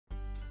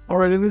All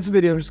right, in this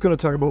video, I'm just going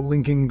to talk about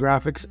linking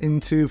graphics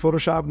into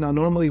Photoshop. Now,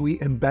 normally we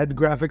embed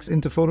graphics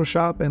into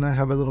Photoshop, and I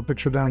have a little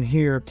picture down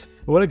here.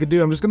 But what I could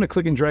do, I'm just going to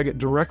click and drag it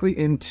directly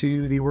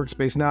into the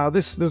workspace. Now,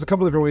 there's a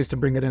couple different ways to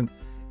bring it in.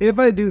 If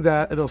I do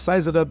that, it'll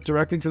size it up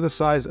directly to the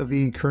size of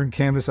the current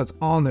canvas that's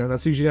on there.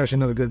 That's usually actually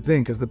another good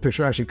thing, because the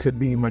picture actually could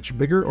be much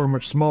bigger or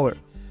much smaller.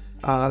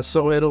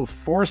 So it'll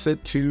force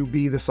it to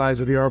be the size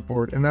of the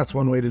artboard, and that's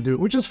one way to do it,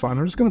 which is fine.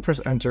 I'm just going to press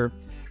enter,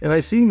 and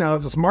I see now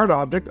it's a smart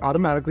object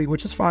automatically,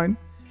 which is fine.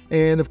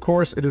 And of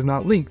course, it is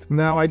not linked.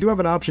 Now, I do have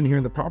an option here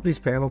in the properties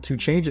panel to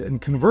change it and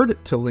convert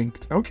it to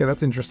linked. Okay,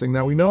 that's interesting.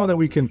 Now, we know that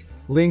we can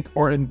link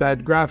or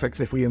embed graphics.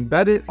 If we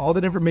embed it, all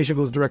that information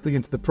goes directly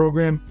into the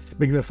program,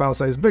 making the file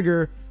size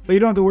bigger, but you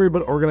don't have to worry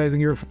about organizing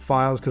your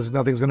files because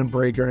nothing's going to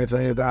break or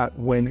anything like that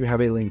when you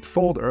have a linked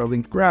folder or a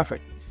linked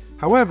graphic.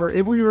 However,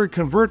 if we were to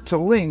convert to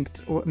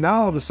linked,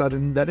 now all of a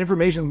sudden, that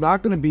information is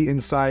not going to be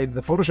inside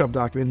the Photoshop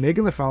document,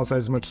 making the file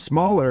size much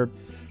smaller,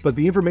 but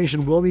the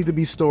information will need to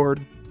be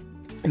stored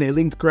in a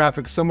linked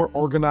graphic somewhere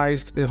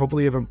organized.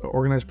 Hopefully you have an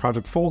organized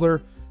project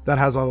folder that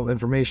has all the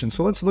information.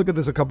 So let's look at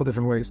this a couple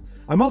different ways.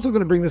 I'm also going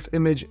to bring this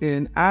image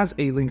in as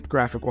a linked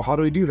graphic. Well, how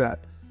do we do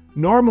that?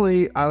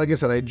 Normally, like I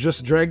said, I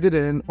just dragged it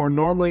in, or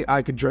normally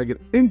I could drag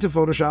it into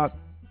Photoshop,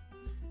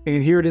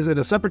 and here it is in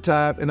a separate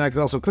tab, and I could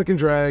also click and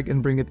drag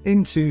and bring it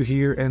into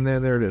here, and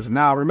then there it is.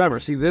 Now remember,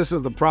 see, this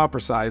is the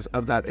proper size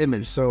of that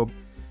image. So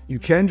you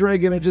can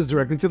drag images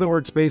directly to the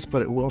workspace,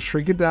 but it will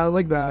shrink it down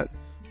like that.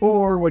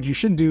 Or what you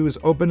should do is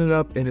open it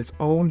up in its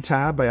own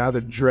tab by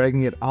either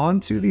dragging it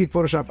onto the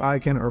Photoshop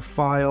icon or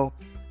file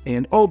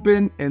and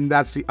open, and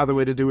that's the other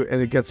way to do it,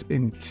 and it gets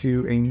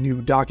into a new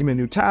document,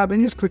 new tab,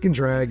 and you just click and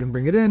drag and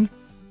bring it in,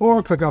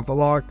 or click off the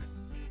lock,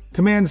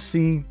 Command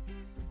C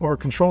or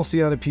Control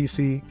C on a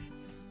PC,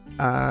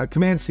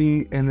 Command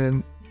C, and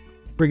then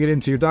bring it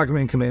into your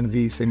document, Command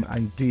V, same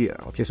idea.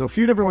 Okay, so a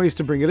few different ways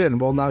to bring it in.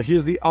 Well, now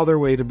here's the other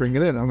way to bring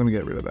it in. I'm gonna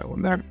get rid of that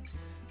one there.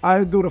 I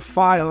would go to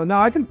File, and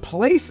now I can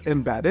place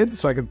embedded,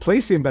 so I can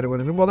place the embedded one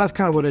in. Well, that's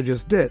kind of what I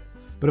just did.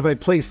 But if I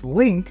place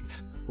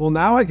linked, well,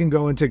 now I can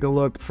go and take a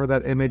look for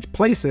that image,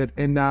 place it,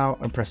 and now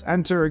I press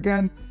enter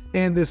again,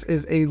 and this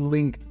is a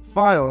linked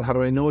file. How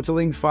do I know it's a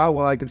linked file?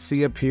 Well, I can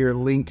see up here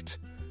linked.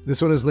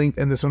 This one is linked,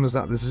 and this one is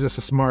not. This is just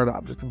a smart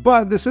object.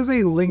 But this is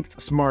a linked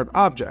smart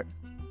object,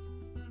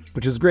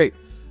 which is great.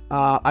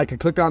 I can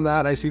click on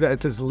that. I see that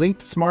it says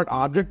linked smart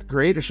object.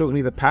 Great. It shows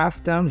me the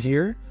path down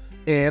here.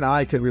 And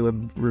I could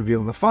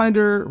reveal in the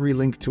Finder,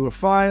 relink to a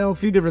file, a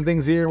few different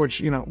things here, which,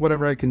 you know,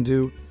 whatever I can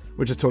do,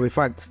 which is totally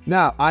fine.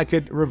 Now, I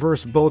could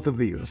reverse both of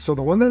these. So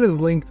the one that is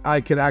linked,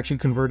 I could actually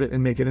convert it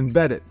and make it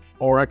embedded.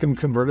 Or I can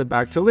convert it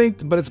back to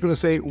linked, but it's going to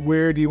say,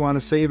 where do you want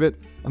to save it?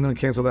 I'm going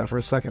to cancel that for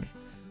a second.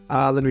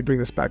 Let me bring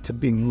this back to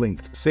being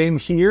linked. Same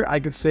here, I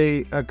could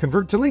say,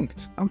 convert to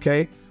linked.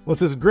 Okay, well,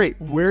 this is great.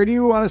 Where do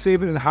you want to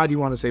save it and how do you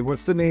want to save it?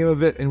 What's the name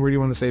of it and where do you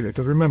want to save it?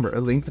 Because remember, a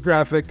linked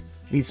graphic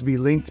needs to be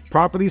linked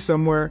properly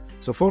somewhere,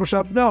 so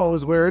Photoshop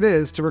knows where it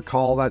is to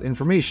recall that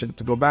information,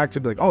 to go back to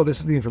be like, oh,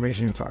 this is the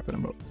information you're talking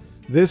about.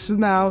 This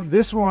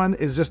one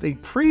is just a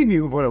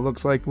preview of what it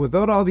looks like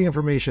without all the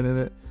information in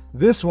it.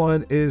 This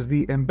one is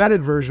the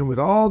embedded version with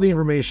all the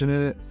information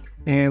in it,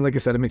 and like I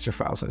said, it makes your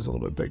file size a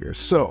little bit bigger.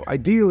 So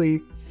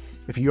ideally,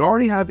 if you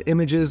already have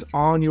images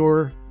on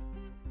your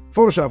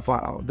Photoshop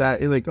file that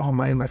you're like, oh,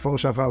 my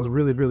Photoshop file is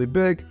really, really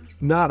big,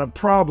 not a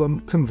problem,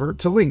 convert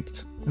to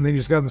linked. And then you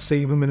just got to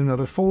save them in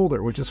another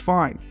folder, which is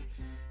fine.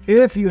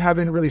 If you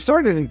haven't really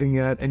started anything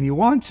yet and you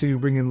want to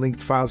bring in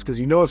linked files because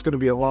you know it's going to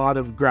be a lot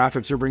of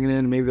graphics you're bringing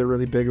in, maybe they're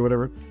really big or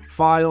whatever,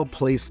 file,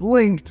 place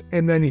linked,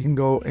 and then you can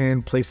go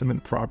and place them in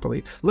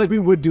properly, like we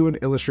would do in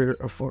Illustrator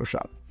or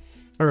Photoshop.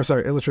 Or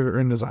sorry, Illustrator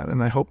or InDesign,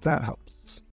 and I hope that helps.